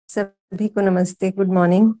सभी को नमस्ते, good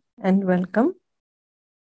morning and welcome.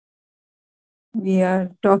 We are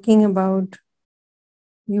talking about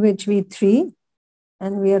UHV-iii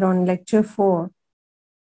and we are on lecture 4,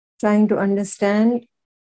 trying to understand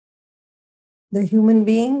the human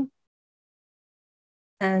being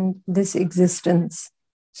and this existence.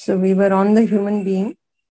 So we were on the human being.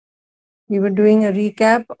 We were doing a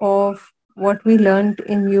recap of what we learned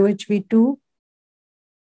in UHV-ii.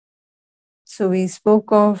 So we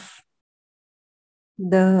spoke of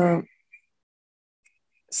the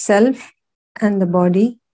self and the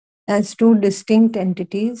body as two distinct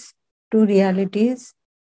entities, two realities,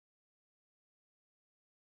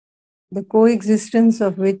 the coexistence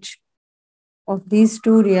of these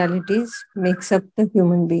two realities makes up the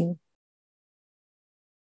human being.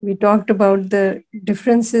 We talked about the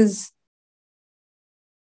differences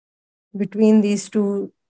between these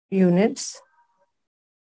two units,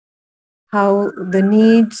 how the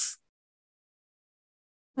needs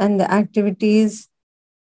and the activities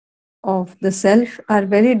of the self are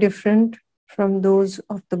very different from those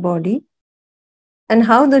of the body, and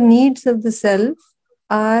how the needs of the self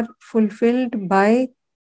are fulfilled by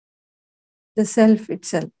the self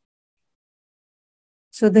itself.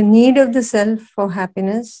 So the need of the self for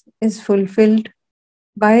happiness is fulfilled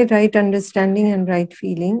by right understanding and right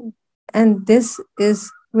feeling, and this is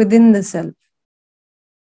within the self.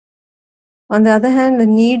 On the other hand, the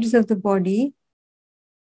needs of the body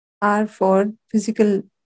are for physical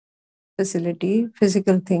facility,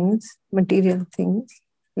 physical things, material things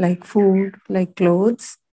like food, like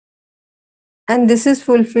clothes, and this is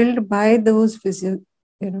fulfilled by those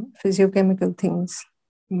physiochemical things,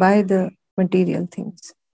 by the material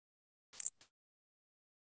things.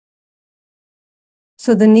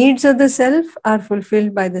 So the needs of the self are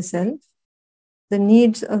fulfilled by the self. The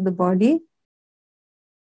needs of the body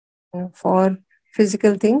for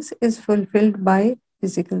physical things is fulfilled by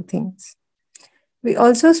physical things. We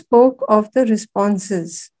also spoke of the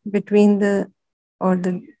responses between the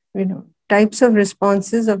types of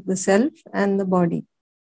responses of the self and the body.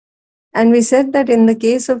 And we said that in the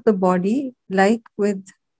case of the body, like with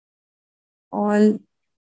all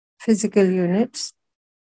physical units,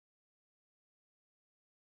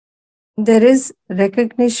 there is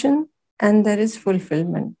recognition and there is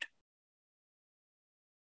fulfillment.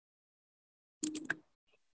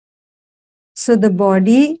 So the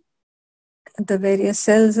body, the various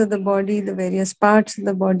cells of the body, the various parts of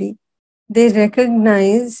the body, they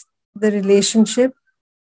recognize the relationship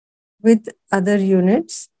with other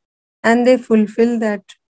units and they fulfill that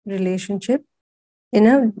relationship in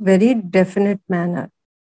a very definite manner.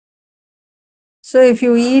 So if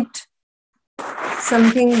you eat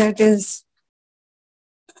something that is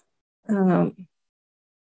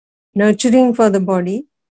nurturing for the body,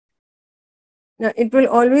 now it will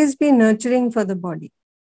always be nurturing for the body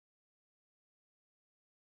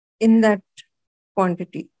in that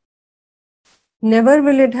quantity. Never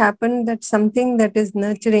will it happen that something that is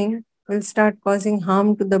nurturing will start causing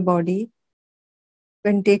harm to the body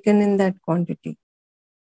when taken in that quantity.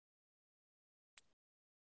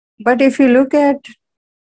 But if you look at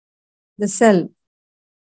the self,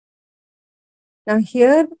 now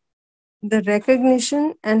here the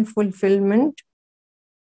recognition and fulfillment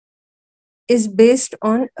is based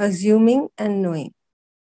on assuming and knowing.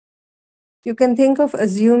 You can think of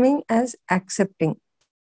assuming as accepting.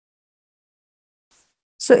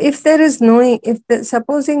 So if there is knowing,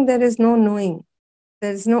 supposing there is no knowing,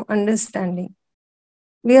 there is no understanding,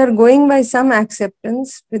 we are going by some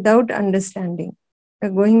acceptance without understanding. We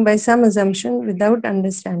are going by some assumption without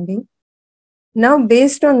understanding. Now,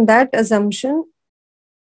 based on that assumption,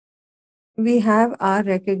 we have our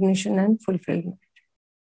recognition and fulfillment.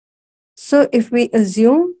 So if we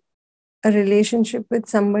assume a relationship with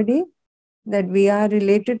somebody, that we are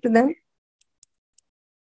related to them,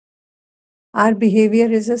 our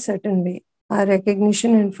behavior is a certain way. Our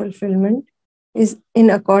recognition and fulfillment is in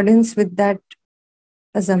accordance with that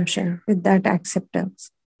assumption, with that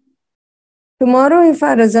acceptance. Tomorrow, if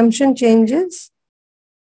our assumption changes,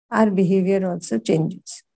 our behavior also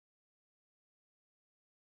changes.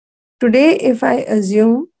 Today, if I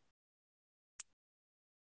assume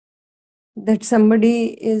that somebody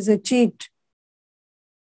is a cheat,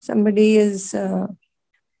 somebody is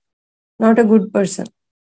not a good person,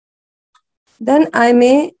 then I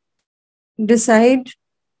may decide,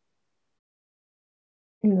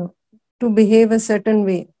 to behave a certain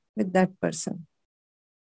way with that person.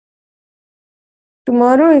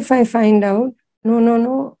 Tomorrow, if I find out,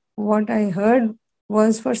 no, what I heard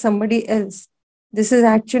was for somebody else. This is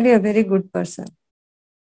actually a very good person.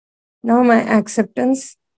 Now my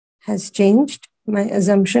acceptance has changed my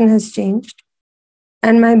assumption has changed,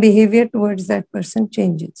 and my behavior towards that person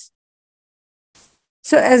changes.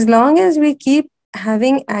 So, as long as we keep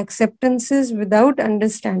having acceptances without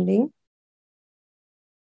understanding,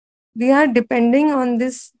 we are depending on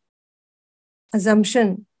this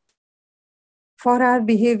assumption for our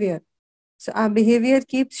behavior. So, our behavior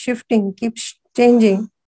keeps shifting, keeps changing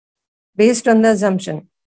based on the assumption.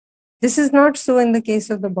 This is not so in the case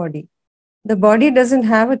of the body. The body doesn't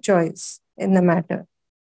have a choice in the matter.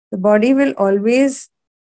 The body will always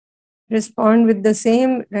respond with the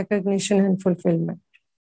same recognition and fulfillment.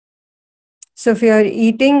 So if you are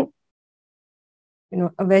eating,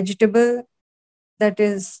 a vegetable that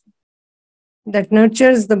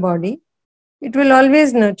nurtures the body, it will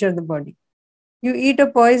always nurture the body. You eat a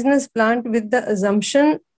poisonous plant with the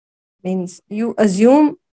assumption, means you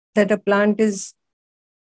assume that a plant is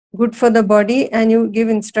good for the body and you give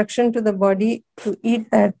instruction to the body to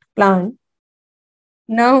eat that plant.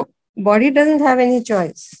 Now, body doesn't have any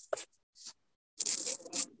choice.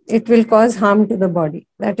 It will cause harm to the body.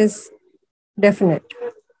 That is definite.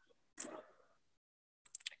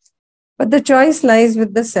 But the choice lies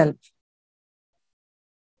with the self.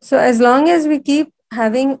 So as long as we keep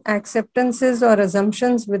having acceptances or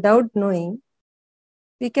assumptions without knowing,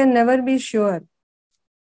 we can never be sure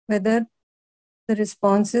whether the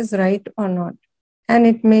response is right or not. And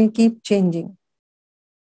it may keep changing.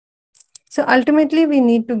 So ultimately, we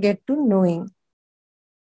need to get to knowing.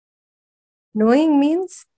 Knowing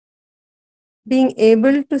means being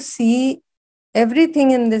able to see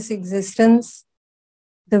everything in this existence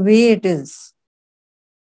the way it is.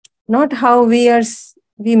 Not how we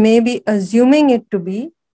may be assuming it to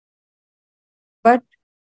be, but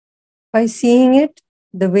by seeing it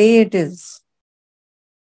the way it is.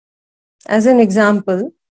 As an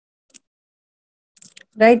example,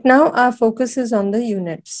 right now our focus is on the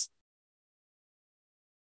units.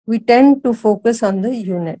 We tend to focus on the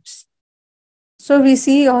units. So we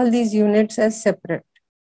see all these units as separate.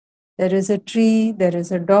 There is a tree, there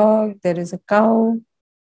is a dog, there is a cow,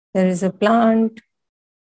 there is a plant,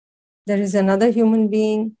 there is another human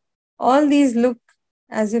being. All these look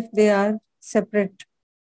as if they are separate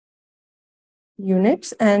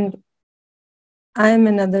units, and I am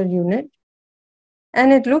another unit.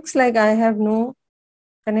 And it looks like I have no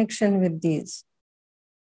connection with these.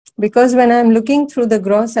 Because when I'm looking through the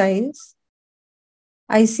gross eyes,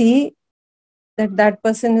 I see that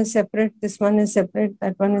person is separate, this one is separate,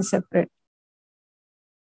 that one is separate.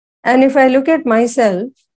 And if I look at myself,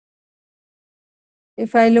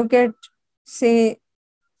 if I look at, say,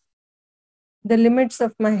 the limits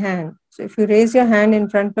of my hand. So if you raise your hand in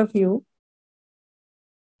front of you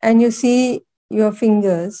and you see your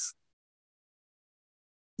fingers,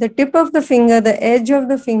 the tip of the finger, the edge of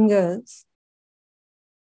the fingers,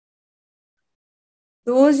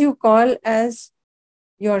 those you call as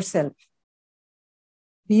yourself.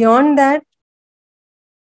 Beyond that,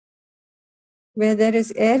 where there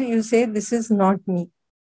is air, you say, this is not me.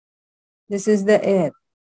 This is the air.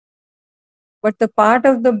 But the part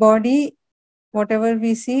of the body, whatever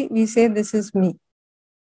we see, we say, this is me.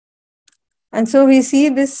 And so we see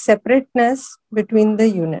this separateness between the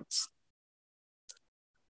units.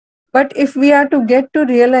 But if we are to get to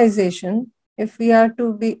realization, if we are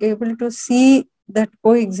to be able to see that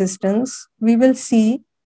coexistence, we will see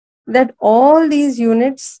that all these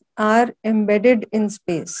units are embedded in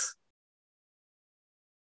space.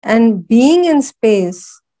 And being in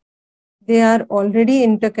space, they are already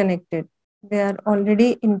interconnected. They are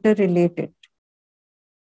already interrelated.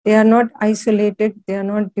 They are not isolated. They are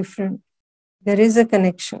not different. There is a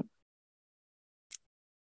connection.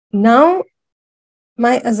 Now,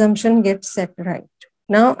 my assumption gets set right.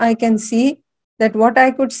 Now I can see that what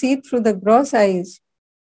I could see through the gross eyes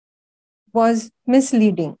was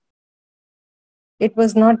misleading. It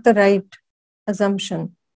was not the right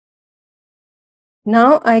assumption.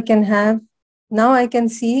 Now I can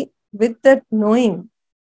see with that knowing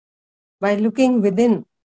by looking within.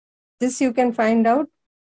 This you can find out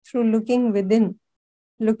through looking within,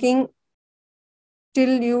 looking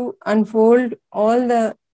till you unfold all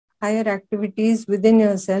the higher activities within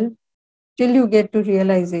yourself, till you get to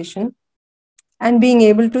realization and being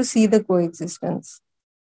able to see the coexistence.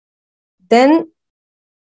 Then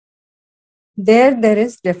there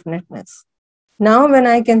is definiteness. Now when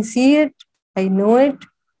I can see it, I know it,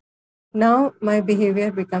 now my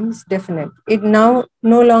behavior becomes definite. It now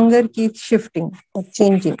no longer keeps shifting or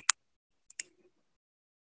changing.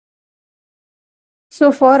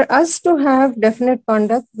 So for us to have definite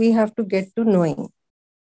conduct, we have to get to knowing.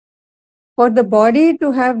 For the body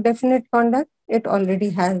to have definite conduct, it already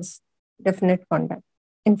has definite conduct.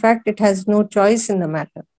 In fact, it has no choice in the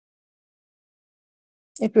matter.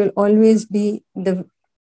 It will always be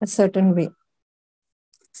a certain way.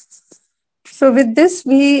 So with this,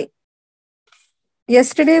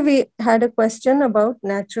 yesterday we had a question about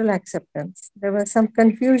natural acceptance. There was some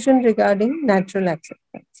confusion regarding natural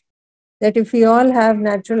acceptance. That if we all have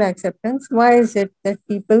natural acceptance, why is it that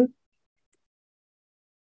people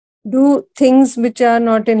do things which are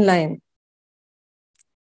not in line?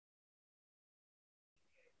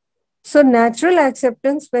 So natural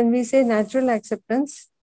acceptance, when we say natural acceptance,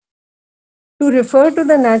 to refer to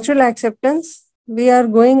the natural acceptance, we are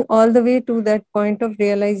going all the way to that point of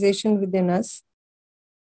realization within us,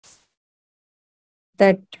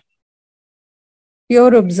 that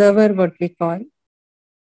pure observer, what we call.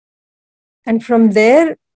 And from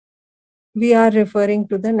there, we are referring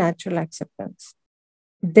to the natural acceptance.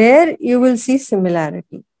 There you will see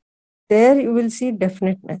similarity. There you will see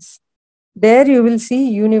definiteness. There you will see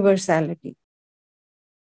universality.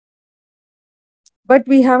 But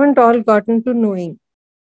we haven't all gotten to knowing,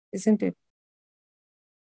 isn't it?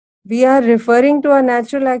 We are referring to a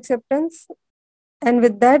natural acceptance, and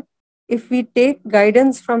with that, if we take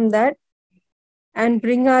guidance from that and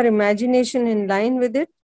bring our imagination in line with it,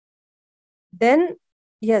 then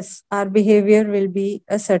yes, our behavior will be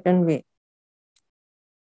a certain way,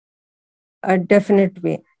 a definite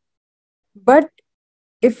way. But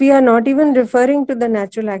if we are not even referring to the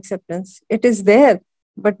natural acceptance, it is there,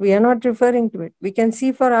 but we are not referring to it. We can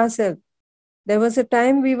see for ourselves. There was a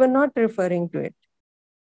time we were not referring to it,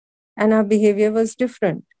 and our behavior was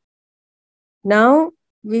different. Now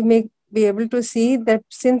we may be able to see that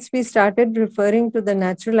since we started referring to the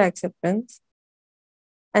natural acceptance,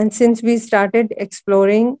 and since we started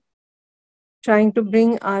exploring, trying to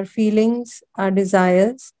bring our feelings, our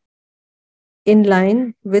desires in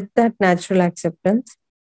line with that natural acceptance,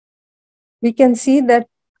 we can see that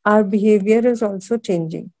our behavior is also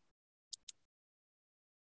changing.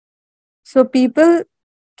 So people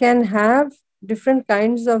can have different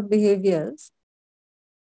kinds of behaviors.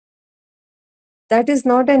 That is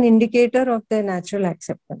not an indicator of their natural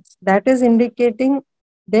acceptance. That is indicating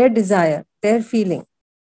their desire, their feeling,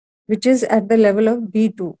 which is at the level of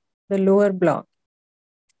D2, the lower block.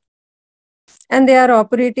 And they are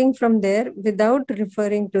operating from there without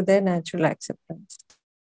referring to their natural acceptance.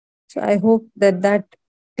 So I hope that that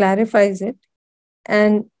clarifies it.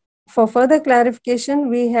 And for further clarification,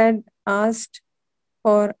 we had asked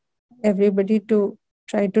for everybody to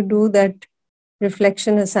try to do that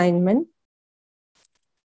reflection assignment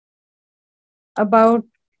about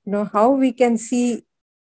how we can see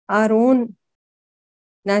our own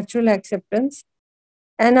natural acceptance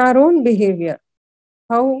and our own behavior,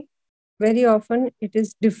 how very often it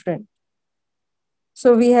is different.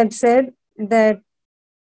 So we had said that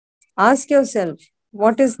ask yourself,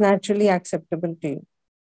 what is naturally acceptable to you?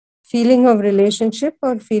 Feeling of relationship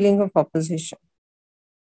or feeling of opposition?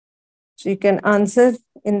 So you can answer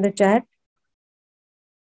in the chat.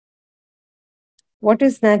 What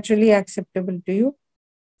is naturally acceptable to you?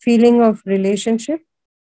 Feeling of relationship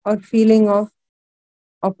or feeling of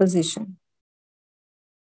opposition?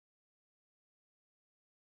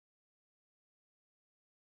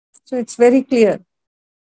 So it's very clear.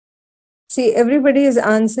 See, everybody is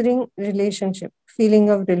answering relationship, feeling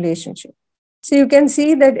of relationship. So you can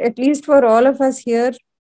see that at least for all of us here,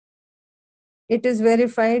 it is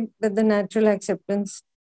verified that the natural acceptance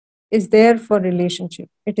is there for relationship.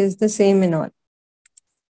 It is the same in all.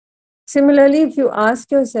 Similarly, if you ask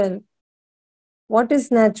yourself, what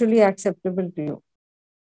is naturally acceptable to you?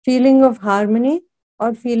 Feeling of harmony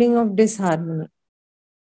or feeling of disharmony?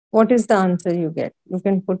 What is the answer you get? You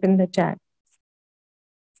can put in the chat.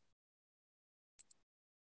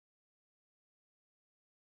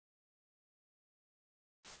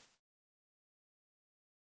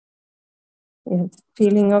 Yes,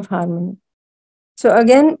 feeling of harmony. So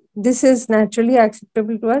again, this is naturally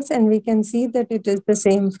acceptable to us, and we can see that it is the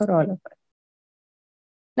same for all of us.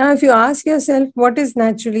 Now, if you ask yourself, what is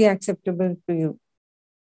naturally acceptable to you?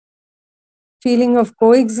 Feeling of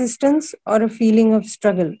coexistence or a feeling of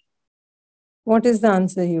struggle? What is the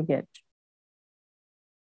answer you get?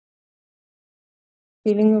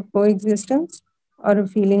 Feeling of coexistence or a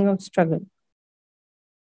feeling of struggle?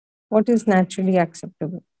 What is naturally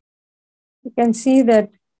acceptable? You can see that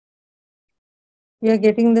we are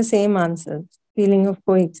getting the same answers, feeling of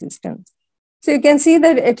coexistence. So you can see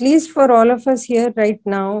that at least for all of us here right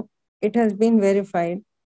now, it has been verified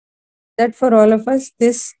that for all of us,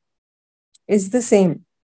 this is the same.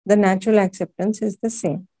 The natural acceptance is the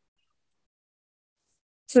same.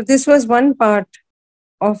 So this was one part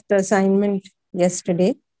of the assignment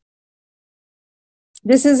yesterday.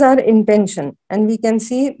 This is our intention, and we can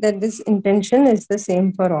see that this intention is the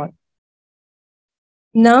same for all.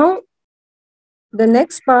 Now, the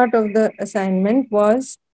next part of the assignment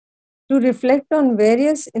was to reflect on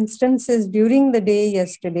various instances during the day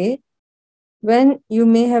yesterday when you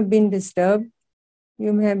may have been disturbed,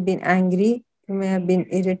 you may have been angry, you may have been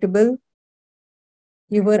irritable,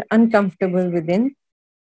 you were uncomfortable within.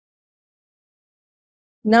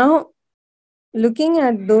 Now, looking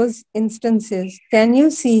at those instances, can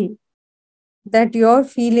you see that your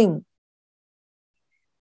feeling,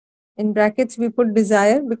 in brackets we put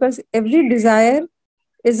desire, because every desire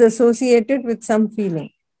is associated with some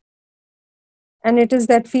feeling. And it is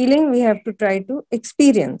that feeling we have to try to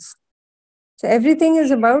experience. So everything is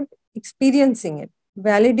about experiencing it,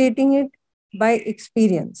 validating it by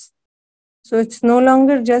experience. So it's no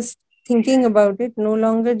longer just thinking about it, no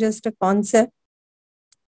longer just a concept.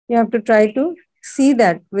 You have to try to see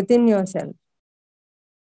that within yourself.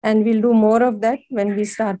 And we'll do more of that when we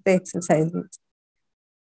start the exercises.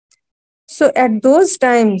 So at those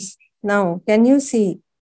times now, can you see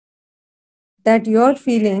that your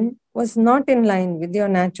feeling was not in line with your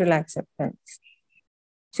natural acceptance?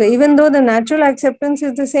 So even though the natural acceptance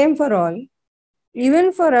is the same for all,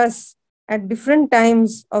 even for us at different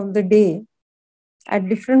times of the day, at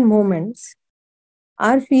different moments,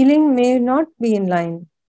 our feeling may not be in line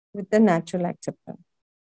with the natural acceptance.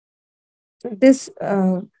 So this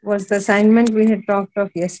was the assignment we had talked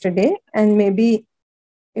of yesterday, and maybe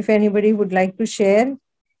if anybody would like to share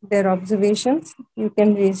their observations, you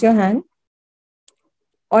can raise your hand.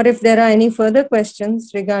 Or if there are any further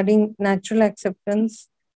questions regarding natural acceptance,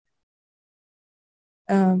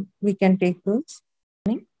 we can take those.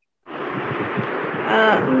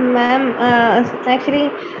 Ma'am, actually,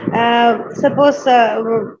 suppose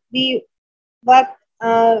we work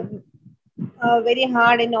very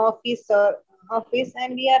hard in office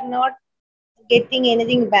and we are not getting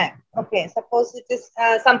anything back. Okay, suppose it is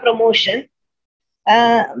some promotion.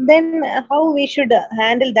 Then how we should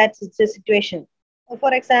handle that situation?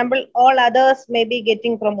 For example, all others may be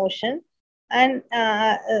getting promotion, and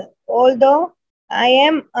although I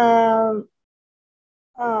am uh,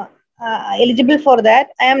 eligible for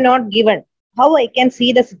that, I am not given. How I can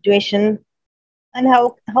see the situation, and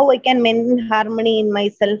how I can maintain harmony in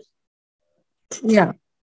myself. Yeah.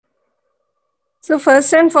 So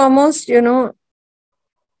first and foremost,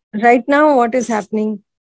 right now what is happening?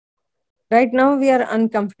 Right now we are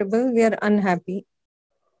uncomfortable, we are unhappy.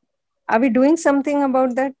 Are we doing something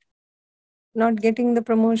about that? Not getting the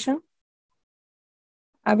promotion?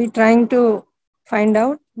 Are we trying to find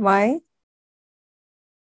out why?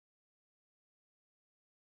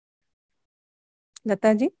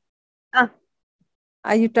 Lataji, Ah,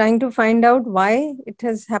 are you trying to find out why it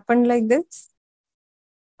has happened like this?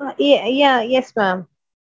 yeah, yes, ma'am.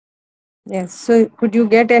 Yes. So could you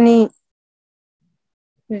get any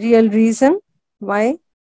real reason why?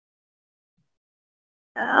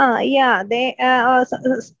 Yeah, so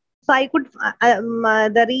I could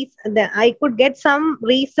I could get some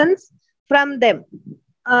reasons from them,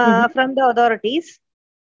 Mm-hmm. from the authorities.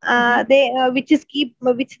 Mm-hmm. They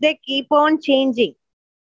which they keep on changing.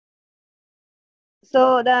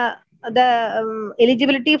 So the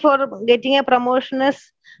eligibility for getting a promotion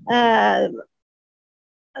is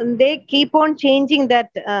they keep on changing that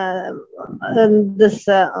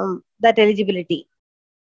eligibility.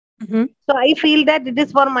 Mm-hmm. So I feel that it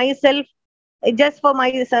is for myself, just for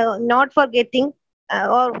myself, not for getting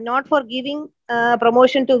or not for giving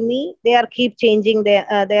promotion to me. They are keep changing their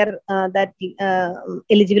that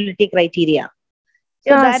eligibility criteria.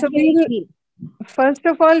 So Yeah. that So way I feel. first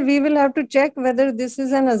of all, we will have to check whether this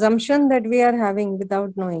is an assumption that we are having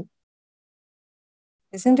without knowing,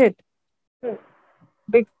 isn't it?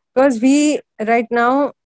 Because we right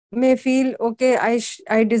now may feel, okay,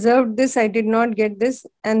 I deserved this, I did not get this,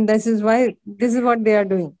 and this is why, this is what they are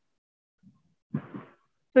doing.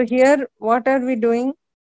 So here, what are we doing?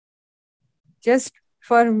 Just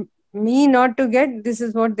for me not to get, this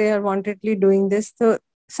is what they are wantedly doing this. So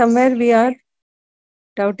somewhere we are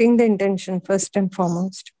doubting the intention first and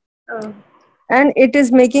foremost. Uh, And it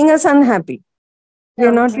is making us unhappy. We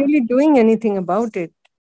are not okay. really doing anything about it,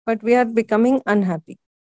 but we are becoming unhappy.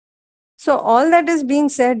 So all that is being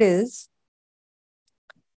said is,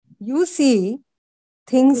 you see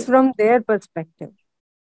things from their perspective.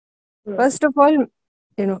 First of all,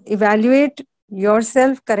 evaluate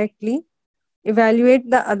yourself correctly,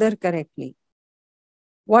 evaluate the other correctly.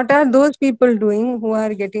 What are those people doing who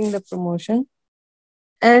are getting the promotion?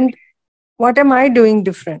 And what am I doing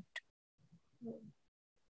different?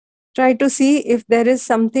 Try to see if there is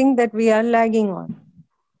something that we are lagging on.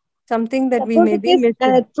 something that we Suppose may it be is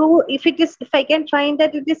missing. true, if I can find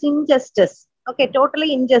that it is injustice, okay,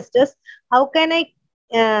 totally injustice, how can I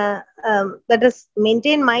that is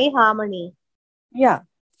maintain my harmony? Yeah.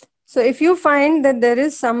 So if you find that there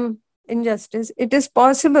is some injustice, it is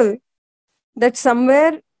possible that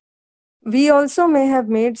somewhere we also may have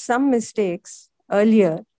made some mistakes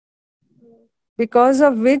earlier, because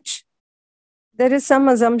of which there is some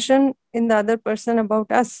assumption in the other person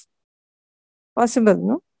about us. Possible,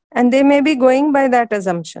 no? And they may be going by that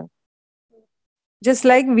assumption. Just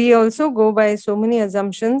like we also go by so many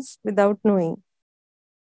assumptions without knowing.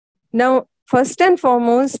 Now, first and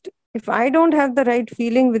foremost, if I don't have the right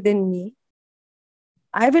feeling within me,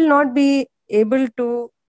 I will not be able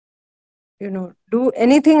to, do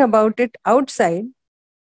anything about it outside,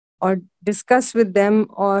 or discuss with them,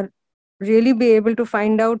 or really be able to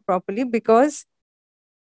find out properly, because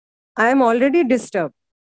I am already disturbed.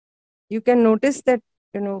 You can notice that,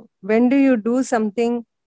 when do you do something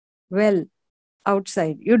well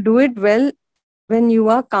outside? You do it well when you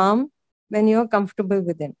are calm, when you are comfortable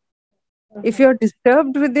within. If Mhm. you're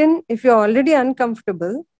disturbed within, if you're already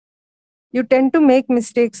uncomfortable, you tend to make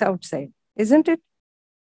mistakes outside, isn't it?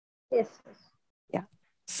 Yes, yes. Yeah.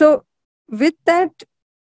 So, with that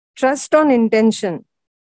trust on intention,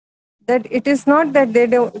 that it is not that they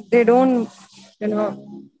don't, you know,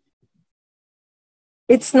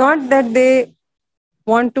 it's not that they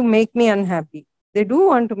want to make me unhappy. They do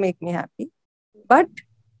want to make me happy, but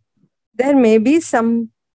there may be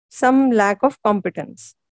some lack of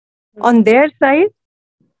competence on Mhm. their side,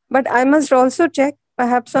 but I must also check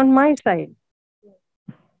perhaps on my side.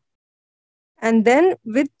 And then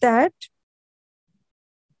with that,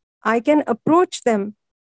 I can approach them.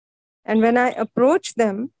 And when I approach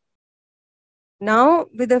them, now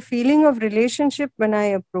with a feeling of relationship, when I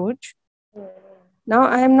approach, now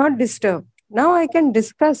I am not disturbed. Now I can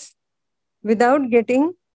discuss without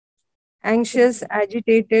getting anxious,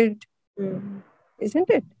 agitated, Mhm. isn't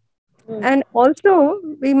it? Mhm. And also,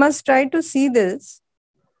 we must try to see this,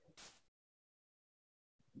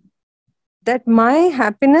 that my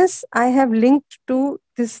happiness I have linked to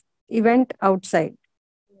this event outside.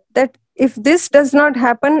 That if this does not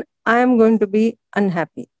happen, I am going to be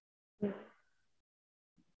unhappy.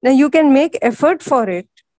 Now, you can make effort for it,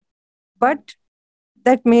 but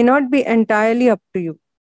that may not be entirely up to you.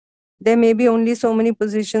 There may be only so many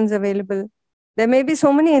positions available. There may be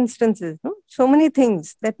so many instances, no? So many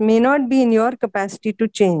things that may not be in your capacity to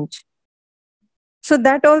change. So,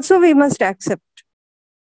 that also we must accept,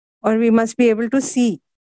 or we must be able to see,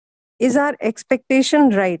 is our expectation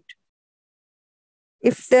right?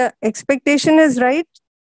 If the expectation is right,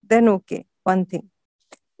 then okay, one thing.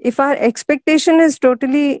 If our expectation is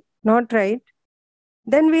totally not right,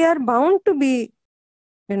 then we are bound to be,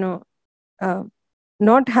 you know, uh,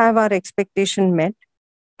 not have our expectation met.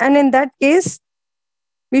 And in that case,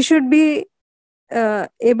 we should be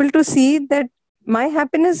able to see that my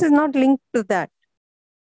happiness is not linked to that.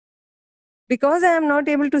 Because I am not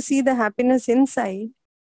able to see the happiness inside,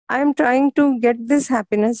 I am trying to get this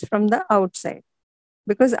happiness from the outside.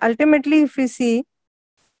 Because ultimately, if we see,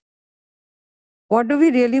 what do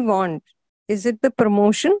we really want? Is it the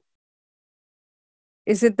promotion?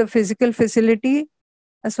 Is it the physical facility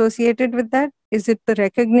associated with that? Is it the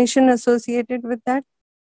recognition associated with that?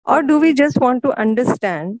 Or do we just want to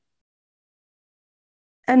understand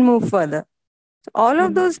and move further? So all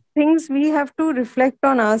of Mhm. those things we have to reflect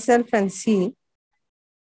on ourselves and see,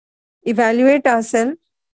 evaluate ourselves,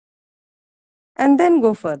 and then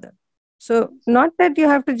go further. So, not that you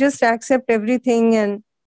have to just accept everything and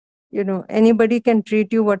anybody can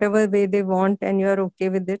treat you whatever way they want and you're okay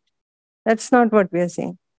with it. That's not what we are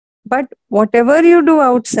saying. But whatever you do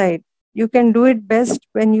outside, you can do it best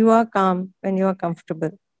when you are calm, when you are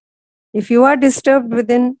comfortable. If you are disturbed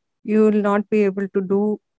within, you will not be able to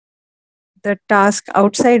do the task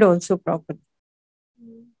outside also properly.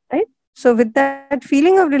 Right? So, with that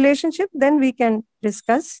feeling of relationship, then we can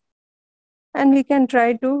discuss and we can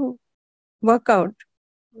try to work out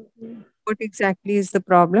what exactly is the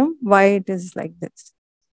problem, why it is like this.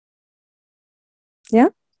 Yeah.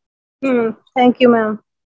 Thank you, ma'am.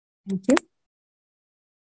 Thank you.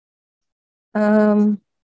 Um,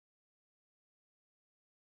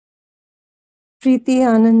 Preeti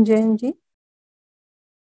Anand Jain ji,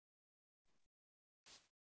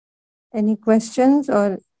 any questions,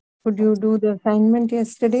 or could you do the assignment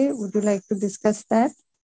yesterday? Would you like to discuss that?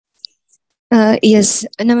 Yes.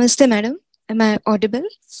 Namaste, madam. Am I audible?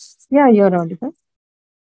 Yeah, you're audible.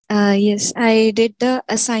 Yes, I did the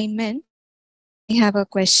assignment. I have a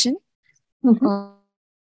question. Mhm. Uh,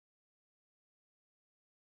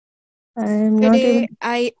 I am not able Yesterday, to.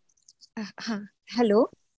 I Hello.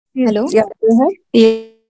 Yes, Hello. yeah, go ahead.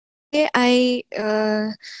 Yesterday, I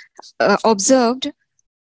observed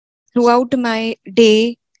throughout my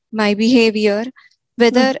day, my behavior,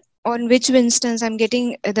 whether on which instance I'm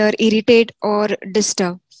getting either irritated or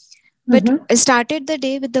disturbed. But Mm-hmm. I started the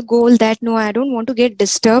day with the goal that no, I don't want to get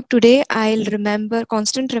disturbed today. I'll remember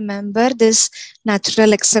this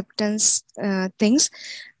natural acceptance things.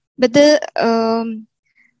 But the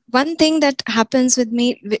one thing that happens with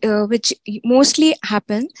me, which mostly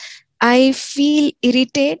happens, I feel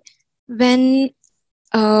irritated when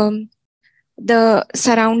the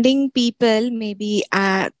surrounding people, maybe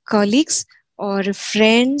colleagues or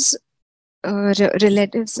friends or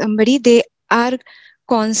relatives, somebody, they are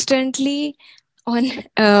constantly on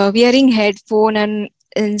wearing headphone and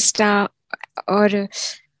insta, or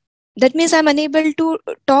that means I'm unable to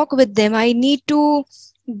talk with them. I need to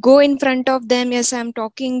go in front of them. Yes, I'm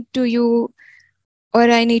talking to you, or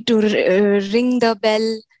I need to ring the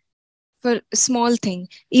bell for small thing.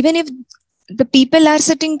 Even if the people are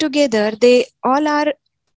sitting together, they all are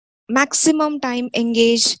maximum time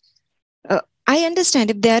engaged. I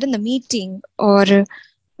understand if they are in the meeting or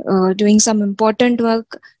doing some important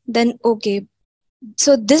work, then okay.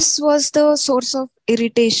 So this was the source of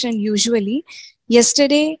irritation usually.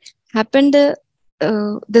 Yesterday happened,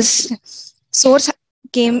 this source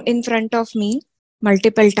came in front of me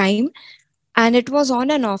multiple time, and it was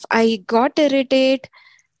on and off. I got irritated,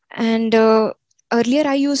 and earlier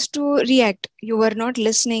I used to react. You were not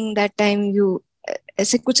listening that time, you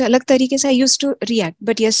ऐसे कुछ अलग तरीके से I used to react.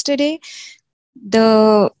 But yesterday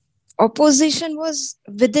the opposition was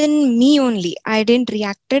within me only. I didn't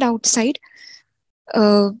reacted outside.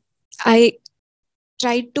 I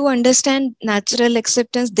tried to understand natural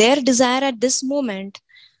acceptance. Their desire at this moment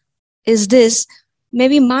is this.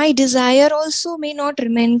 Maybe my desire also may not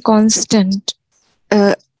remain constant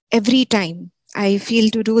every time I feel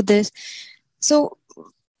to do this. So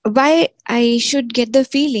why I should get the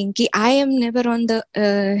feeling that I am never on the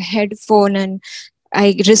headphone and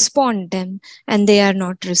I respond them and they are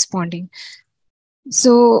not responding.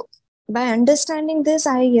 So by understanding this,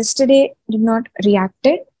 I yesterday did not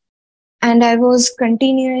reacted, and I was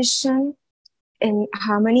continuation in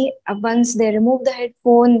harmony. Once they removed the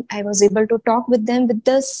headphone, I was able to talk with them with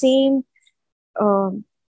the same uh,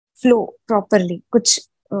 flow properly. कुछ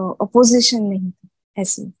opposition नहीं था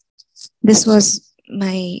ऐसे. This was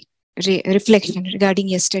my reflection regarding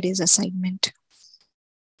yesterday's assignment.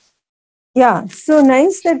 Yeah, so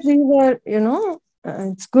nice that we were,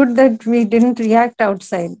 it's good that we didn't react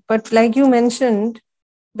outside. But like you mentioned,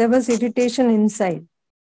 there was irritation inside.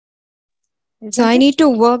 So I need to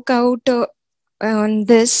work out on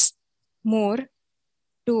this more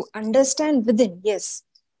to understand within. Yes,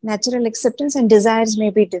 natural acceptance and desires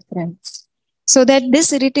may be different, so that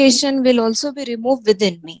this irritation will also be removed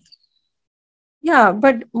within me. Yeah,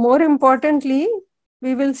 but more importantly,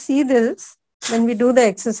 we will see this when we do the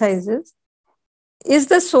exercises. Is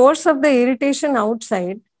the source of the irritation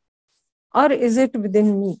outside or is it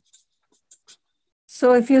within me?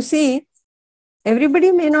 So if you see,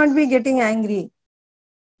 everybody may not be getting angry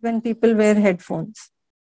when people wear headphones,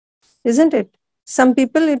 isn't it? Some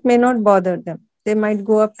people, it may not bother them. They might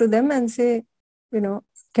go up to them and say,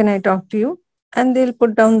 can I talk to you? And they'll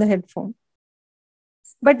put down the headphone.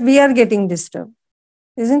 But we are getting disturbed,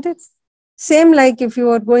 isn't it? Same like if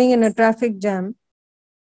you are going in a traffic jam.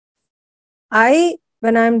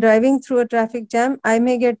 When I'm driving through a traffic jam, I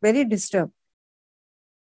may get very disturbed.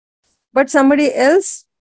 But somebody else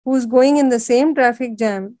who's going in the same traffic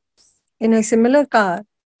jam in a similar car,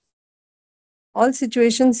 all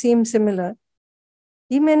situations seem similar,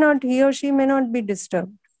 he or she may not be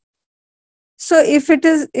disturbed. So if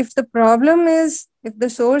the problem is, if the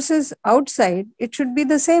source is outside, it should be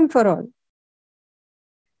the same for all.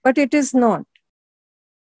 But it is not,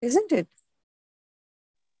 isn't it?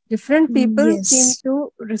 Different people seem Yes.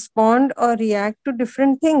 to respond or react to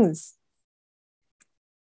different things.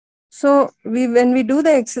 So when we do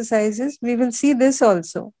the exercises, we will see this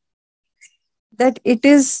also, that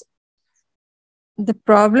the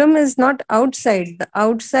problem is not outside. The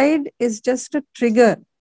outside is just a trigger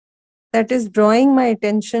that is drawing my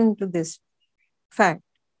attention to this fact.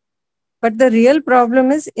 But the real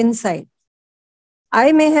problem is inside.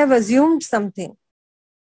 I may have assumed something.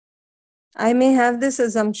 I may have this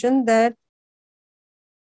assumption that,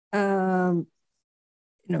 um,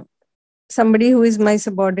 somebody who is my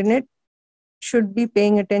subordinate should be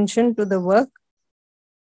paying attention to the work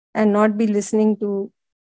and not be listening to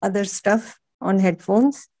other stuff on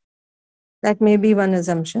headphones. That may be one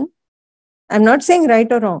assumption. I'm not saying right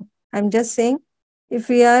or wrong. I'm just saying if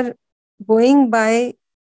we are going by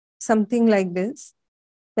something like this,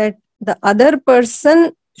 that the other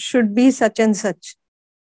person should be such and such.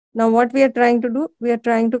 Now, what we are trying to do, we are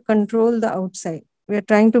trying to control the outside. We are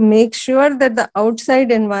trying to make sure that the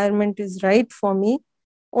outside environment is right for me.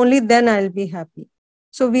 Only then I'll be happy.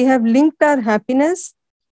 So we have linked our happiness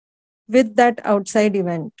with that outside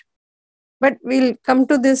event. But we'll come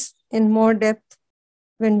to this in more depth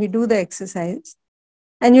when we do the exercise.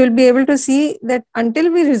 And you'll be able to see that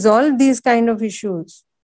until we resolve these kind of issues,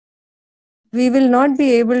 we will not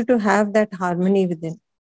be able to have that harmony within.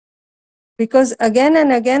 Because again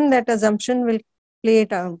and again, that assumption will play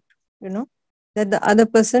it out, that the other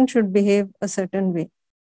person should behave a certain way.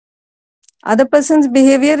 Other person's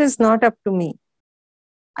behavior is not up to me.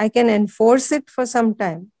 I can enforce it for some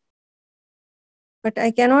time, but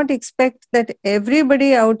I cannot expect that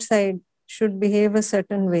everybody outside should behave a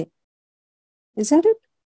certain way. Isn't it?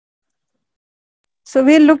 So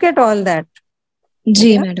we'll look at all that.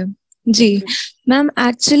 Ji madam. Ji ma'am,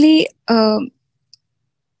 actually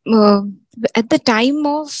at the time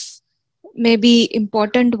of maybe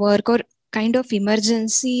important work or kind of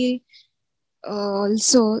emergency,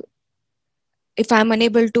 also if I'm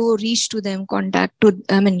unable to reach to them, contact to,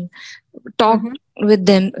 talk with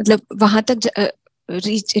them, वहां तक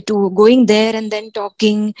reach to going there and then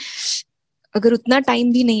talking, अगर उतना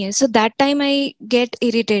time भी नहीं है, so that time I get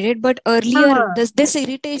irritated. But earlier this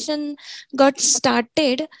irritation got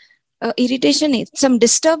started, irritation is some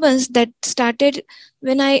disturbance that started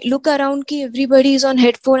when I look around ki everybody is on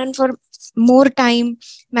headphone and for more time,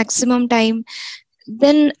 maximum time,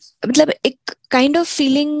 then मतलब एक kind of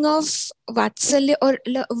feeling of vatsalya, or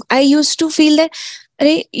I used to feel that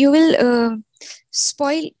अरे you will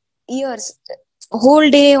spoil ears whole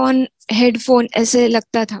day on headphone, ऐसे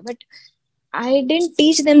लगता था. But I didn't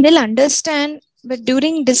teach them, they'll understand. But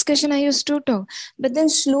during discussion I used to talk, but then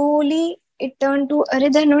slowly it turned to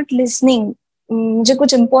अरे they're not listening, मुझे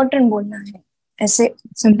कुछ important बोलना है, ऐसे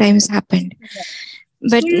sometimes happened.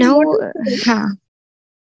 But See, now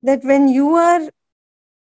that when you are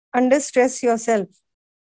under stress yourself,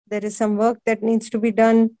 there is some work that needs to be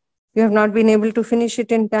done, you have not been able to finish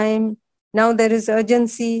it in time, now there is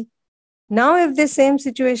urgency. Now if the same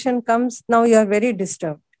situation comes, now you are very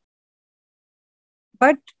disturbed.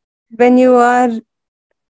 But when you are,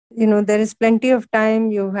 there is plenty of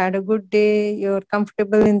time, you've had a good day, you're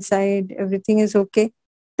comfortable inside, everything is okay,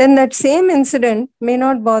 then that same incident may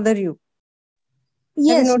not bother you.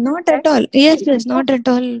 Yes, not at all. Yes, not at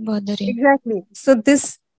all bothering. Exactly. So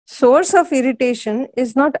this source of irritation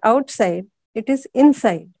is not outside, it is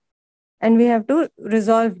inside. And we have to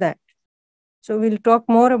resolve that. So we'll talk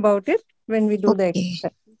more about it when we do the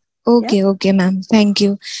exercise. Okay, okay, ma'am. Thank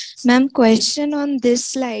you. Ma'am, question on this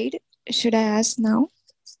slide, should I ask now?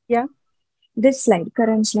 Yeah. This slide,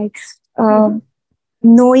 current slide.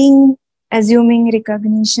 Knowing, assuming,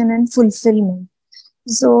 recognition, and fulfillment.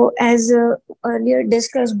 So as earlier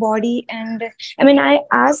discussed, body and I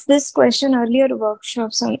asked this question earlier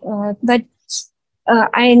workshops, but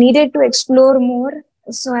I needed to explore more,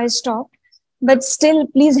 so I stopped. But still,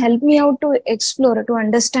 please help me out to explore, to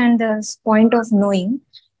understand the point of knowing.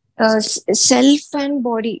 Self and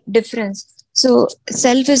body difference. So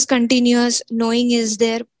self is continuous, knowing is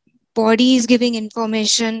there, body is giving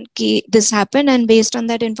information ki this happened, and based on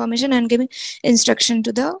that information I'm giving instruction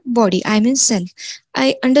to the body. I mean self.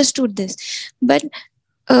 I understood this. But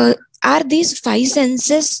are these five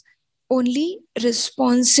senses only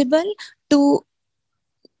responsible to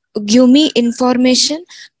give me information?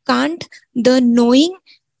 Can't the knowing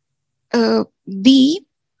be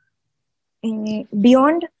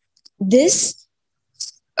beyond this?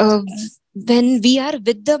 When we are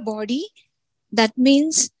with the body, that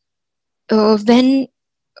means when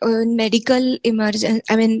medical emergency,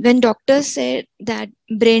 when doctors say that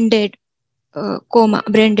brain dead, coma,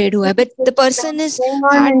 brain dead hua hai, but the person is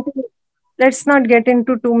let's not get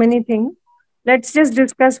into too many things. Let's just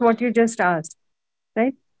discuss what you just asked,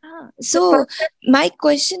 right? So my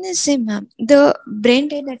question is same, ma'am. The brain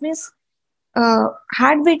dead, that means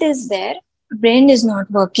heartbeat is there, brain is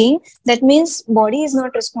not working, that means body is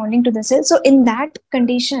not responding to the cell. So in that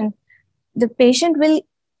condition, the patient will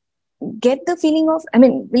get the feeling of,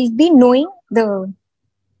 will be knowing the,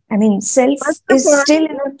 self is still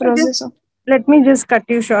in the process of. Let me just cut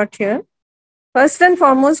you short here. First and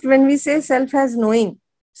foremost, when we say self has knowing,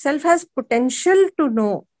 self has potential to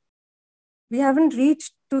know. We haven't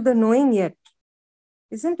reached to the knowing yet,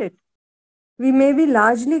 isn't it? We may be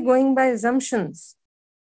largely going by assumptions.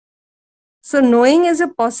 So knowing is a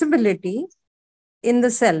possibility in the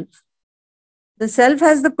self. The self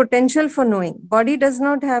has the potential for knowing. Body does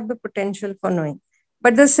not have the potential for knowing.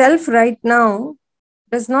 But the self right now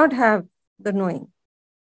does not have the knowing.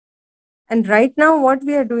 And right now, what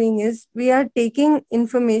we are doing is we are taking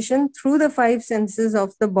information through the five senses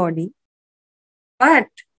of the body. But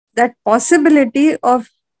that possibility of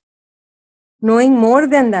knowing more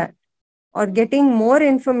than that, or getting more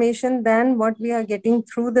information than what we are getting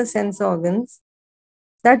through the sense organs,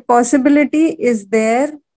 that possibility is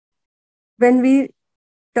there when we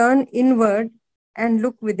turn inward and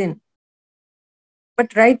look within.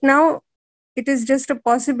 But right now, it is just a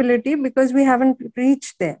possibility because we haven't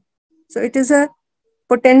reached there. So it is a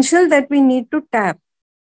potential that we need to tap,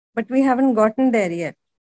 but we haven't gotten there yet.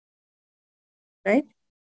 Right?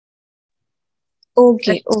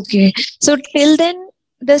 Okay, okay. So till then,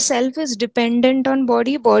 the self is dependent on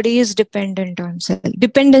body, body is dependent on self.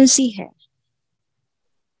 Dependency hai.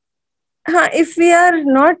 If we are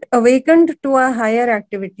not awakened to our higher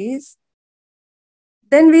activities,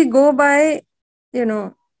 then we go by,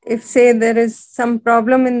 if say there is some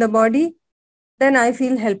problem in the body, then I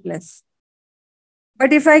feel helpless.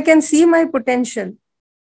 But if I can see my potential,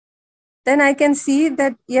 then I can see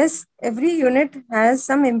that yes, every unit has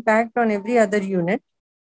some impact on every other unit.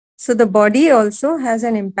 So the body also has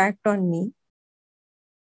an impact on me.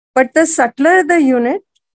 But the subtler the unit,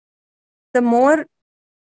 the more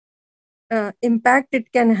impact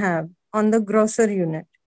it can have on the grosser unit.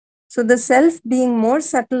 So the self being more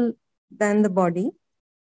subtle than the body,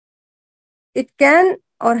 it can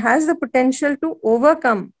or has the potential to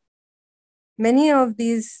overcome many of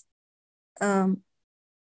these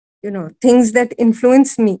things that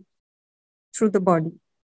influence me through the body.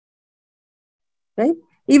 Right?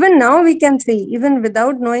 Even now we can see, even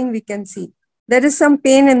without knowing, we can see there is some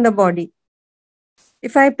pain in the body.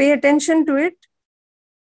 If I pay attention to it,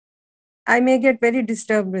 I may get very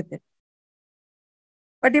disturbed with it.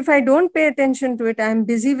 But if I don't pay attention to it, I'm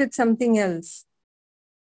busy with something else.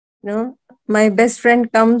 My best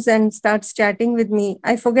friend comes and starts chatting with me.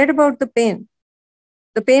 I forget about the pain.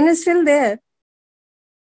 The pain is still there,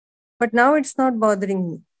 but now it's not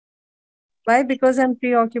bothering me. Why? Because I'm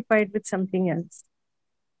preoccupied with something else.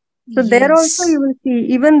 So there also you will see,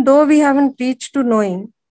 even though we haven't reached to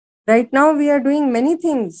knowing, right now we are doing many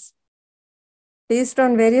things based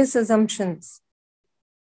on various assumptions.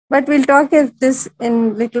 But we'll talk of this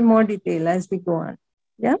in little more detail as we go on.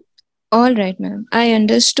 Yeah. All right, ma'am. I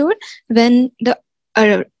understood. When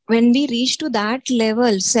we reach to that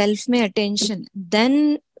level, self may attention,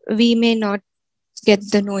 then we may not get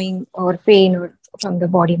the knowing or pain or from the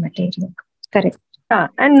body material. Correct. Yeah.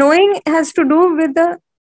 And knowing has to do with the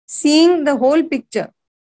seeing the whole picture.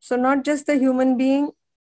 So not just the human being,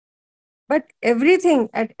 but everything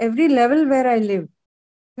at every level where I live.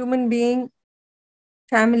 Human being,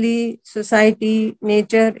 family, society,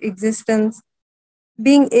 nature, existence,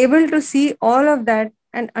 being able to see all of that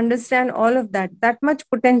and understand all of that, that much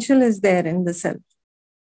potential is there in the self.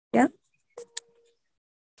 Yeah.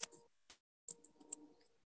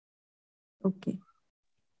 Okay.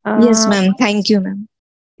 Yes, ma'am. Thank you, ma'am.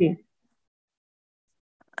 Okay.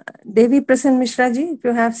 Devi Prasann Mishra ji, if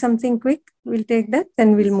you have something quick, we'll take that,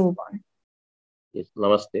 then we'll move on. Yes,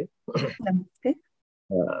 namaste. Namaste.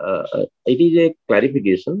 It is a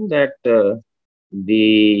clarification that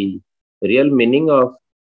the real meaning of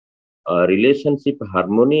relationship,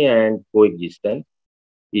 harmony, and coexistence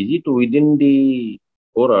is it within the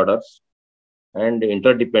four orders and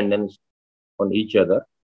interdependence on each other,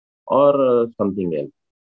 or something else?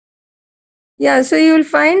 Yeah, so you will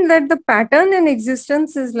find that the pattern in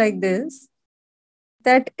existence is like this,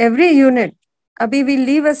 that every unit, Abhi, we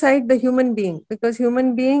leave aside the human being because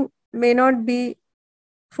human being may not be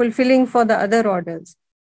fulfilling for the other orders.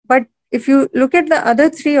 But if you look at the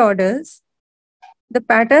other three orders, the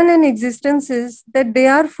pattern in existence is that they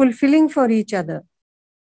are fulfilling for each other.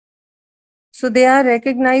 So they are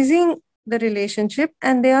recognizing the relationship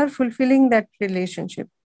and they are fulfilling that relationship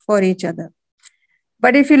for each other.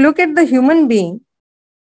 But if you look at the human being,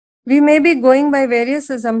 we may be going by various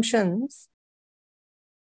assumptions,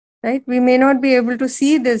 right? We may not be able to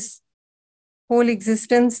see this whole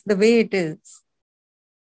existence the way it is.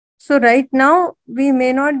 So right now, we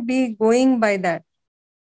may not be going by that.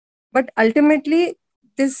 But ultimately,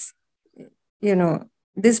 this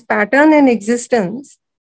pattern in existence,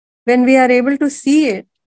 when we are able to see it,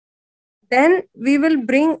 then we will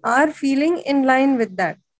bring our feeling in line with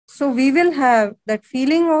that. So we will have that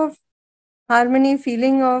feeling of harmony,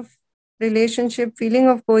 feeling of relationship, feeling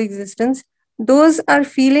of coexistence. Those are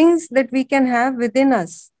feelings that we can have within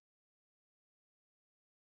us.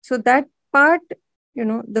 So that part,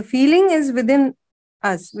 the feeling is within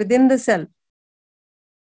us, within the self.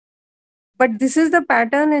 But this is the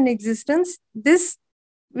pattern in existence. This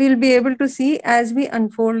we'll be able to see as we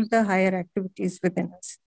unfold the higher activities within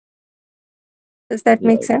us. Does that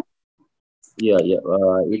make sense? Yeah.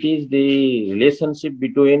 It is the relationship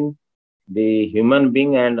between the human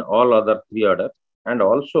being and all other three orders, and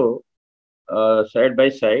also side by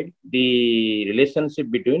side the relationship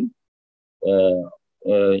between uh,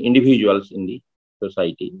 individuals in the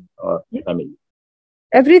society or family.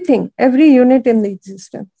 Everything, every unit in the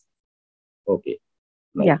existence. Okay.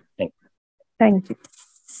 Nice. Yeah. Thank you. Thank you.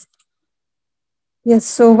 Yes,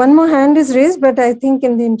 so one more hand is raised, but I think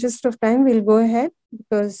in the interest of time, we'll go ahead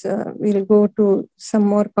because we'll go to some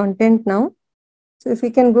more content now. So if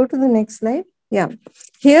we can go to the next slide. Yeah.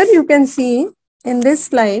 Here you can see in this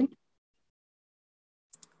slide,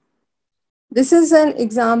 this is an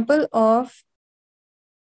example of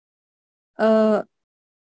a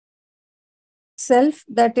self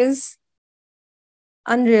that is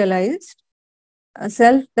unrealized, a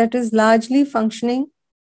self that is largely functioning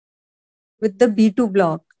with the B2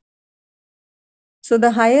 block. So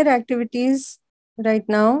the higher activities right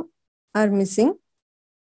now are missing.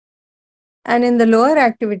 And in the lower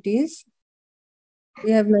activities, we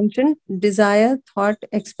have mentioned desire, thought,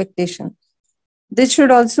 expectation. This should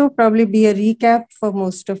also probably be a recap for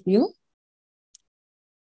most of you.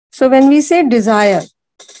 So when we say desire,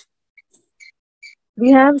 we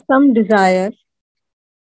have some desire.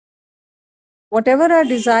 Whatever our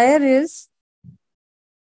desire is,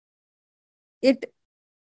 it,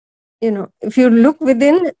 if you look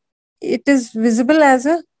within, it is visible as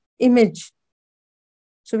a image.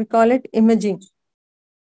 So we call it imaging.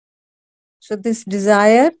 So this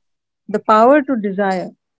desire, the power to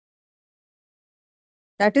desire,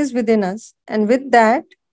 that is within us. And with that,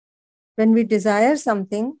 when we desire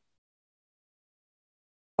something,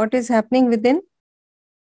 what is happening within?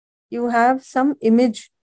 You have some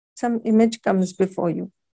image comes before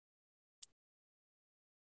you.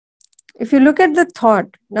 If you look at the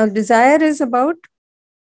thought, now desire is about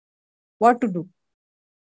what to do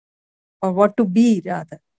or what to be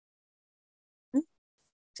rather.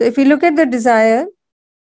 So if you look at the desire,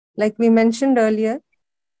 like we mentioned earlier,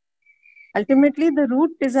 ultimately the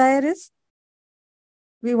root desire is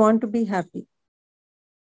we want to be happy.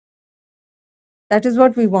 That is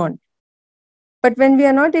what we want. But when we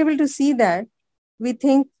are not able to see that, we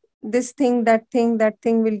think this thing, that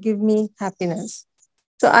thing will give me happiness.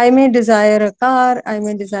 So I may desire a car, I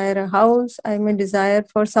may desire a house, I may desire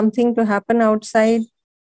for something to happen outside.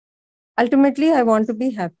 Ultimately, I want to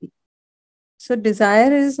be happy. So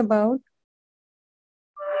desire is about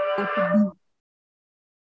what to be.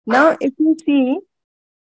 Now, if you see,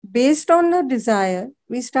 based on the desire,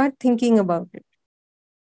 we start thinking about it.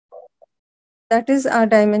 That is our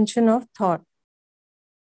dimension of thought.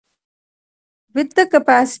 With the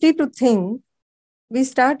capacity to think, we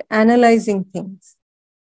start analyzing things.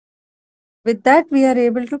 With that, we are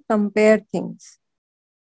able to compare things.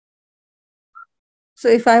 So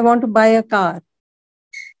if I want to buy a car,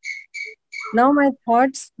 now my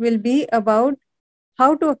thoughts will be about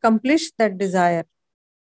how to accomplish that desire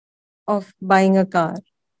of buying a car.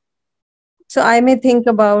 So I may think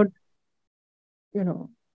about,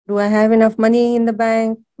 do I have enough money in the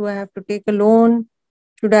bank? Do I have to take a loan?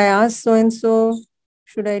 Should I ask so and so?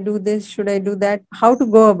 Should I do this? Should I do that? How to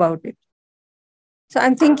go about it? So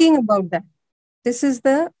I'm thinking about that. This is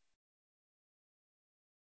the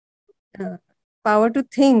power to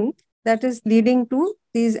think that is leading to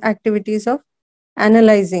these activities of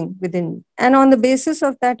analyzing within me. And on the basis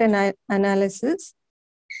of that analysis,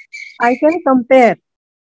 I can compare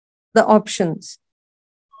the options,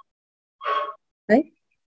 right?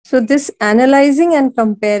 So this analyzing and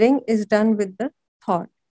comparing is done with the thought.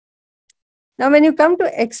 Now, when you come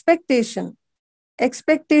to expectation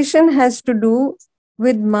has to do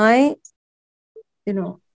with my,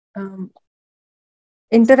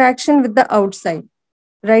 interaction with the outside.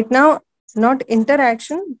 Right now, not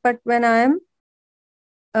interaction, but when I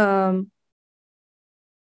am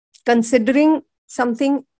considering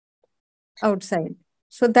something outside.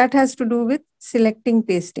 So that has to do with selecting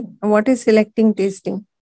tasting. And what is selecting tasting?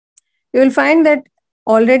 You will find that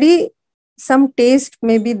already some taste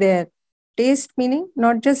may be there. Taste meaning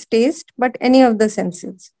not just taste, but any of the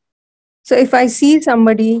senses. So if I see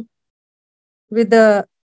somebody with a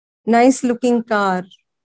nice looking car,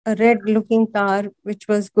 a red looking car, which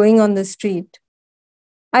was going on the street,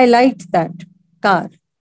 I liked that car.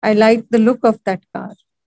 I liked the look of that car.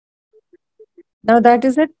 Now that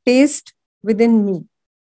is a taste within me.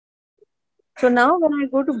 So now when I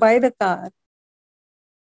go to buy the car,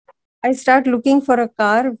 I start looking for a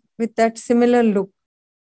car with that similar look.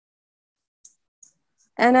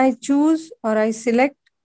 And I choose or I select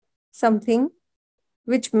something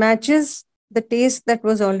which matches the taste that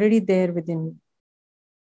was already there within me.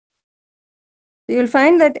 You'll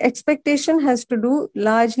find that expectation has to do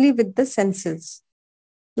largely with the senses,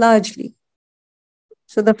 largely.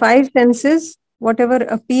 So the five senses, whatever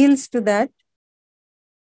appeals to that,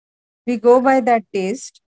 we go by that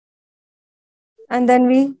taste, and then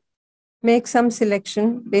we make some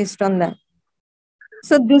selection based on that.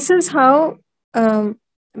 So this is how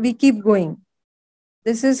we keep going.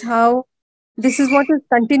 This is what is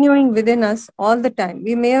continuing within us all the time.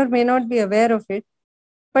 We may or may not be aware of it,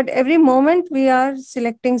 but every moment we are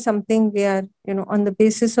selecting something. We are, on the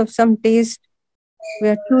basis of some taste, we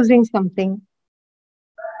are choosing something.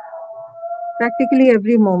 Practically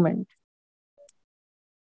every moment.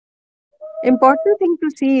 Important thing to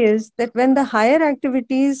see is that when the higher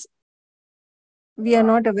activities, we are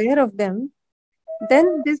not aware of them,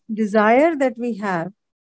 then this desire that we have,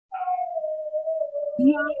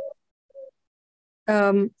 we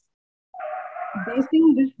are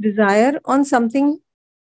basing this desire on something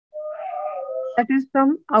that is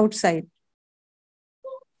from outside.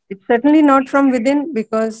 It's certainly not from within,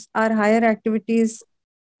 because our higher activities,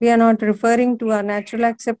 we are not referring to our natural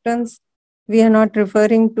acceptance. We are not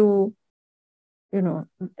referring to,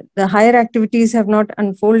 the higher activities have not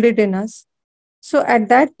unfolded in us. So at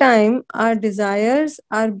that time, our desires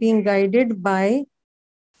are being guided by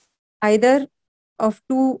either of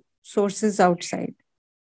two sources outside.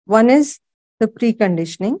 One is the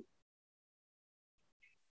preconditioning.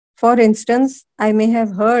 For instance, I may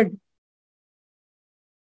have heard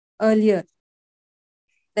earlier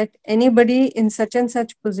that anybody in such and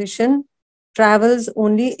such position travels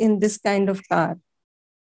only in this kind of car.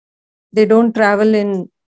 They don't travel in,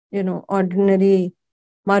 ordinary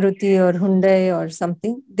Maruti or Hyundai or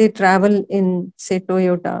something. They travel in, say,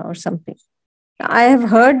 Toyota or something. I have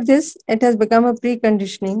heard this. It has become a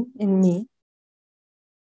preconditioning in me.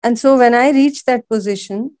 And so when I reach that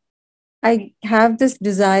position, I have this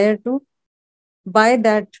desire to buy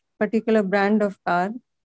that particular brand of car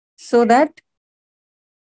so that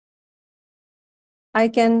I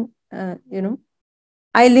can,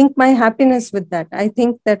 I link my happiness with that. I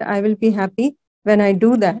think that I will be happy when I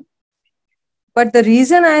do that. But the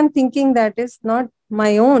reason I am thinking that is not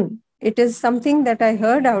my own. It is something that I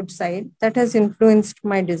heard outside that has influenced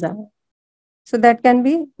my desire. So that can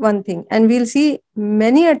be one thing. And we'll see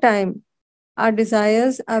many a time our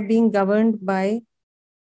desires are being governed by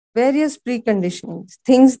various preconditionings,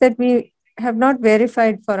 things that we have not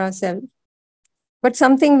verified for ourselves, but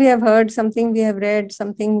something we have heard, something we have read,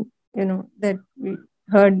 something, that we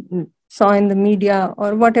heard, saw in the media,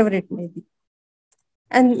 or whatever it may be.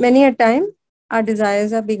 And many a time, our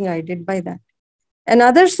desires are being guided by that.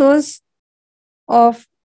 Another source of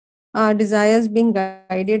our desires being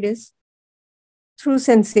guided is through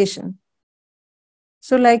sensation.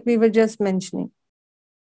 So, like we were just mentioning,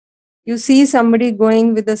 you see somebody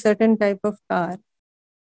going with a certain type of car.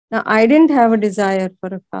 Now, I didn't have a desire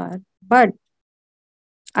for a car, but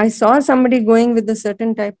I saw somebody going with a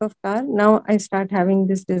certain type of car. Now I start having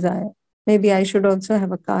this desire. Maybe I should also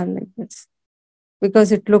have a car like this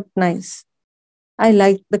because it looked nice. I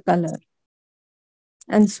liked the color,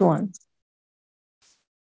 and so on.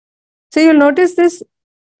 So you'll notice this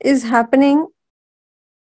is happening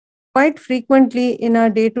quite frequently in our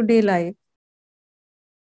day-to-day life,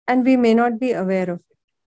 and we may not be aware of it.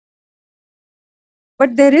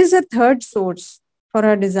 But there is a third source for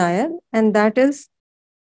our desire, and that is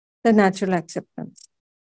the natural acceptance.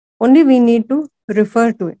 Only we need to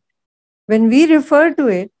refer to it. When we refer to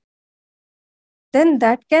it, then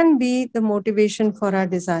that can be the motivation for our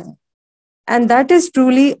desire. And that is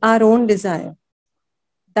truly our own desire.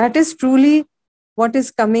 That is truly what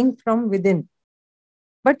is coming from within.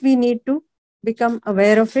 But we need to become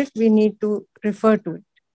aware of it. We need to refer to it.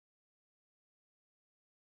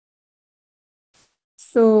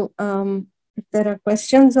 So if there are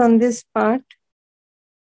questions on this part,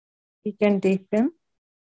 we can take them.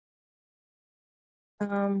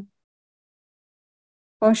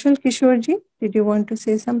 Kaushal Kishorji, did you want to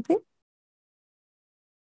say something?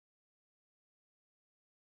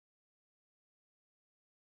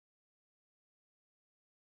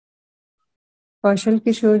 Kaushal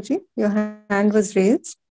Kishorji, your hand was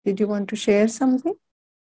raised. Did you want to share something?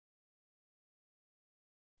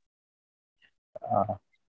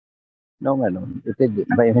 No, madam. It is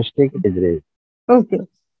by mistake. It is raised. Okay.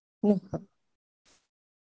 No problem.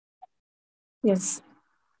 Yes.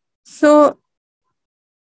 So,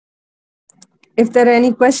 if there are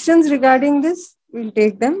any questions regarding this, we'll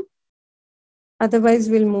take them. Otherwise,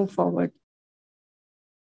 we'll move forward.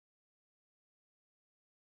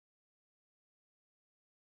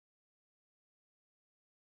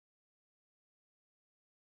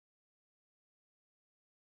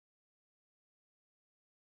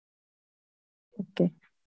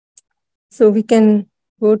 So we can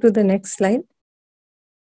go to the next slide.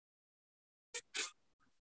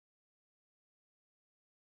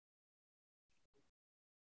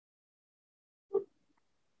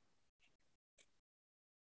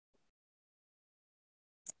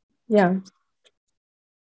 Yeah.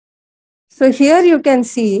 So here you can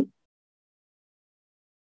see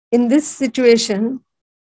in this situation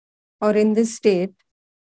or in this state,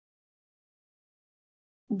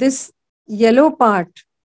 this yellow part,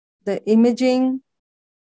 the imaging,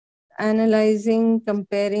 analyzing,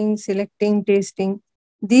 comparing, selecting, tasting,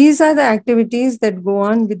 these are the activities that go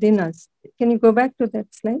on within us. Can you go back to that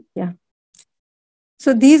slide? Yeah.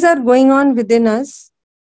 So these are going on within us.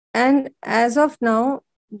 And as of now,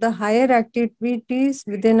 the higher activities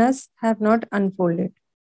within us have not unfolded.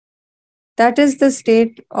 That is the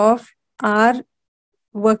state of our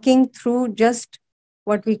working through just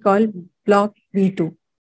what we call block B2.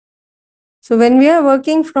 So when we are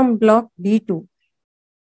working from block B2,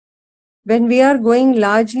 when we are going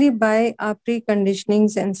largely by our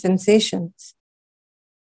preconditionings and sensations,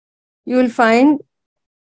 you will find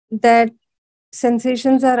that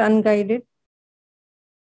sensations are unguided.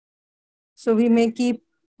 So we may keep,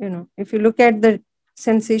 if you look at the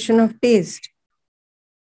sensation of taste,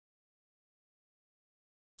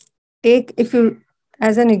 if you,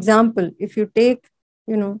 as an example, if you take,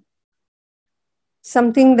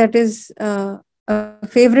 something that is a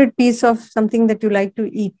favorite piece of something that you like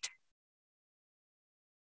to eat.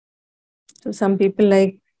 So some people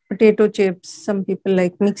like potato chips, some people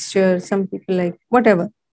like mixture, some people like whatever.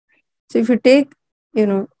 So if you take,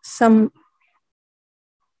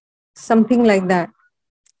 something like that.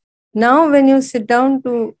 Now when you sit down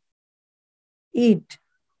to eat,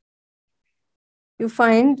 you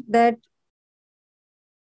find that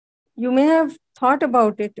you may have thought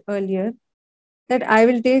about it earlier that I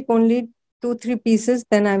will take only 2-3 pieces,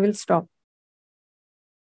 then I will stop.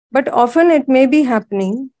 But often it may be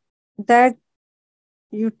happening that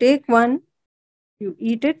you take one, you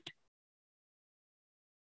eat it,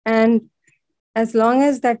 and as long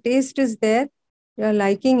as that taste is there, you're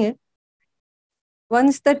liking it.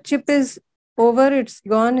 Once the chip is over, it's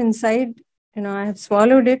gone inside, I have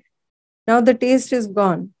swallowed it. Now the taste is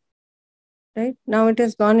gone, right? Now it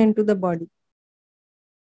has gone into the body.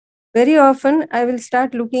 Very often, I will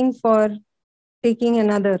start looking for taking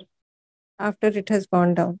another after it has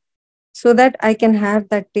gone down so that I can have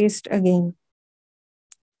that taste again.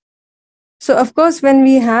 So, of course, when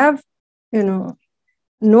we have,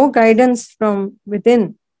 no guidance from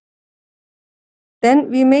within, then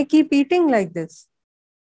we may keep eating like this.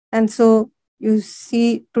 And so you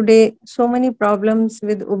see today so many problems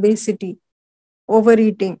with obesity,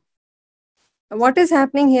 overeating. What is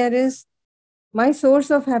happening here is my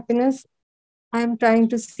source of happiness, I am trying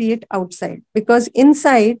to see it outside because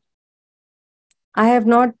inside I have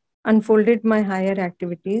not unfolded my higher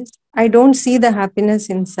activities. I don't see the happiness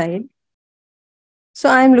inside. So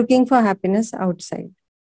I am looking for happiness outside.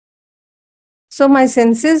 So my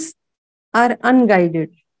senses are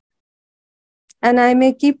unguided. And I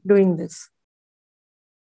may keep doing this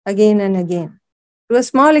again and again. To a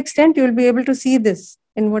small extent, you will be able to see this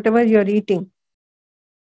in whatever you're eating.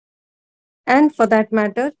 And for that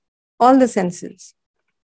matter, all the senses.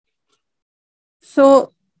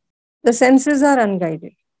 So the senses are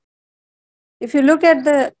unguided. If you look at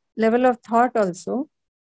the level of thought also,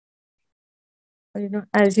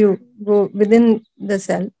 as you go within the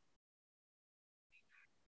cell,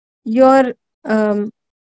 your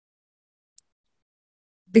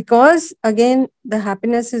because again the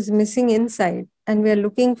happiness is missing inside and we are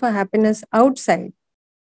looking for happiness outside,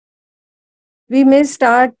 we may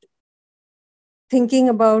start thinking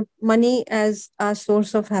about money as our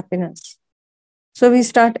source of happiness. So we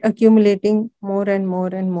start accumulating more and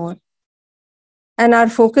more and more. And our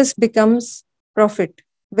focus becomes profit.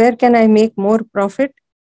 Where can I make more profit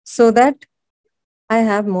so that I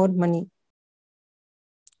have more money?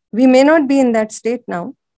 We may not be in that state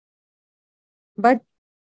now, but,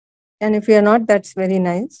 and if we are not, that's very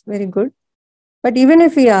nice, very good. But even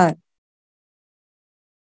if we are,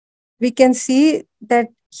 we can see that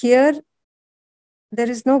here there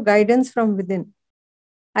is no guidance from within.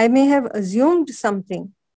 I may have assumed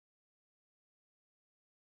something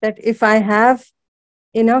that if I have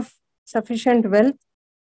enough sufficient wealth,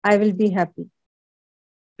 I will be happy.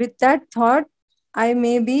 With that thought, I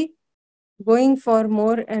may be going for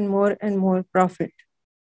more and more and more profit.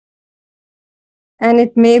 And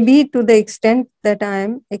it may be to the extent that I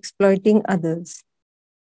am exploiting others.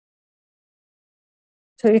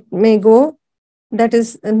 So it may go, that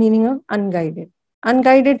is the meaning of unguided.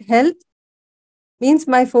 Unguided health means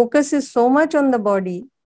my focus is so much on the body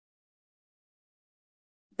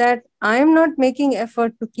that I am not making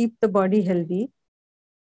effort to keep the body healthy,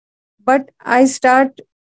 but I start,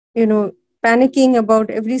 panicking about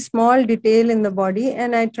every small detail in the body,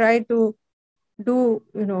 and I try to do,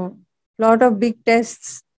 lot of big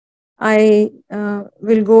tests. I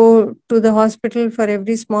will go to the hospital for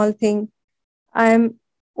every small thing. I am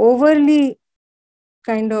overly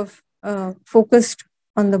kind of focused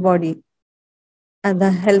on the body and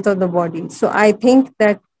the health of the body. So I think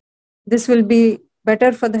that this will be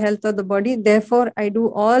better for the health of the body. Therefore, I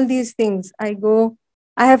do all these things. I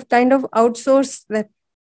have kind of outsourced that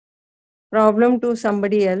problem to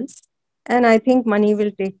somebody else, and I think money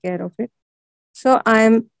will take care of it. So I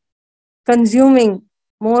am consuming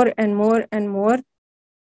more and more and more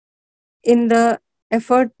in the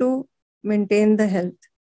effort to maintain the health.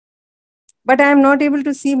 But I am not able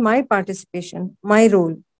to see my participation, my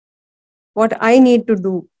role, what I need to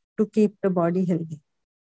do to keep the body healthy.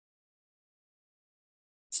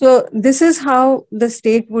 So this is how the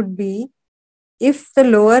state would be if the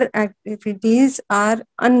lower activities are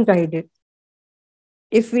unguided.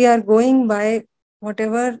 If we are going by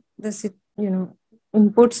whatever the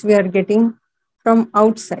inputs we are getting from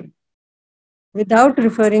outside without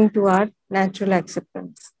referring to our natural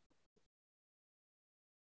acceptance.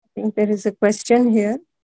 I think there is a question here.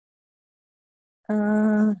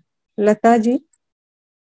 Lata ji.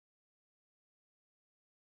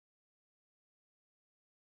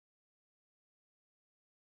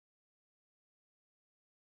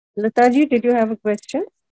 Lata ji, did you have a question?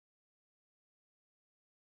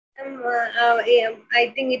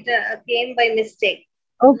 I think it came by mistake.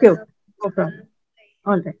 Okay, no problem.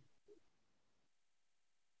 All right.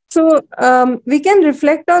 So we can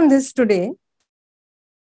reflect on this today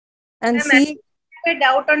and see. I have a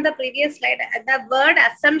doubt on the previous slide. The word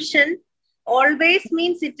assumption always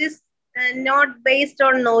means it is not based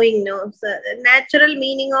on knowing. No, so the natural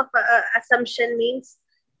meaning of assumption means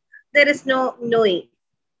there is no knowing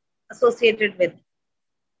associated with.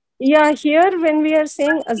 Yeah, here when we are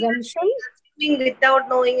saying assumption, Assuming without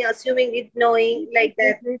knowing, assuming with knowing, like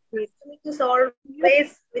that. Assuming is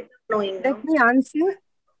always without knowing. Let me answer.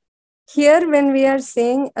 Here, when we are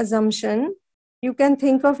saying assumption, you can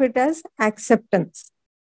think of it as acceptance.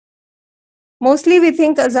 Mostly we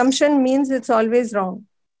think assumption means it's always wrong.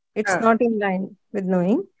 It's not in line with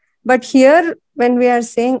knowing. But here, when we are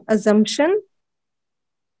saying assumption,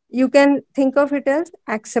 you can think of it as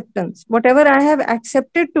acceptance. Whatever I have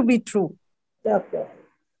accepted to be true. Okay.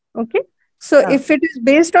 Okay. So if it is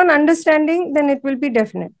based on understanding, then it will be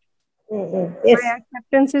definite. Yes. My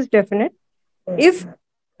acceptance is definite. If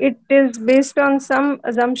it is based on some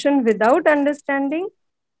assumption without understanding,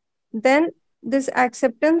 then this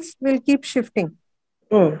acceptance will keep shifting.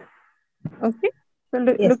 Okay. So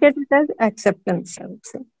look at it as acceptance, I would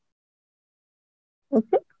say.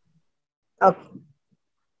 Okay.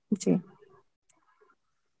 Okay.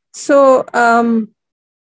 So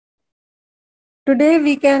today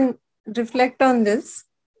we can reflect on this.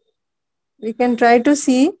 We can try to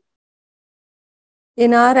see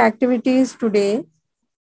in our activities today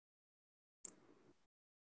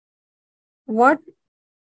what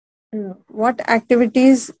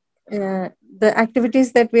activities, the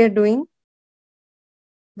activities that we are doing,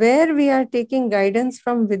 where we are taking guidance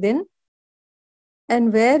from within,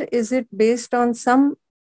 and where is it based on some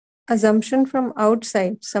assumption from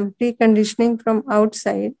outside, some preconditioning from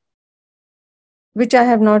outside, which I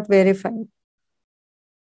have not verified.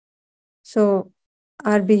 So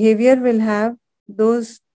our behavior will have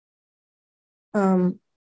those,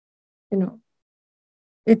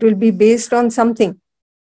 it will be based on something.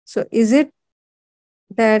 So is it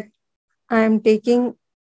that I am taking,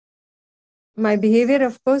 my behavior,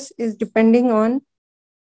 of course, is depending on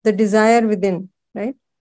the desire within, right?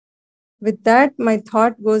 With that, my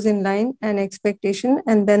thought goes in line and expectation,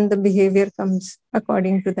 and then the behavior comes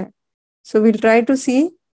according to that. So we'll try to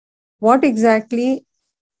see what exactly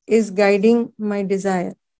is guiding my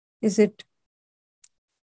desire. Is it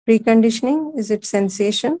preconditioning? Is it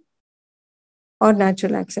sensation? Or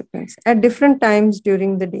natural acceptance at different times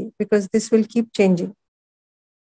during the day, because this will keep changing.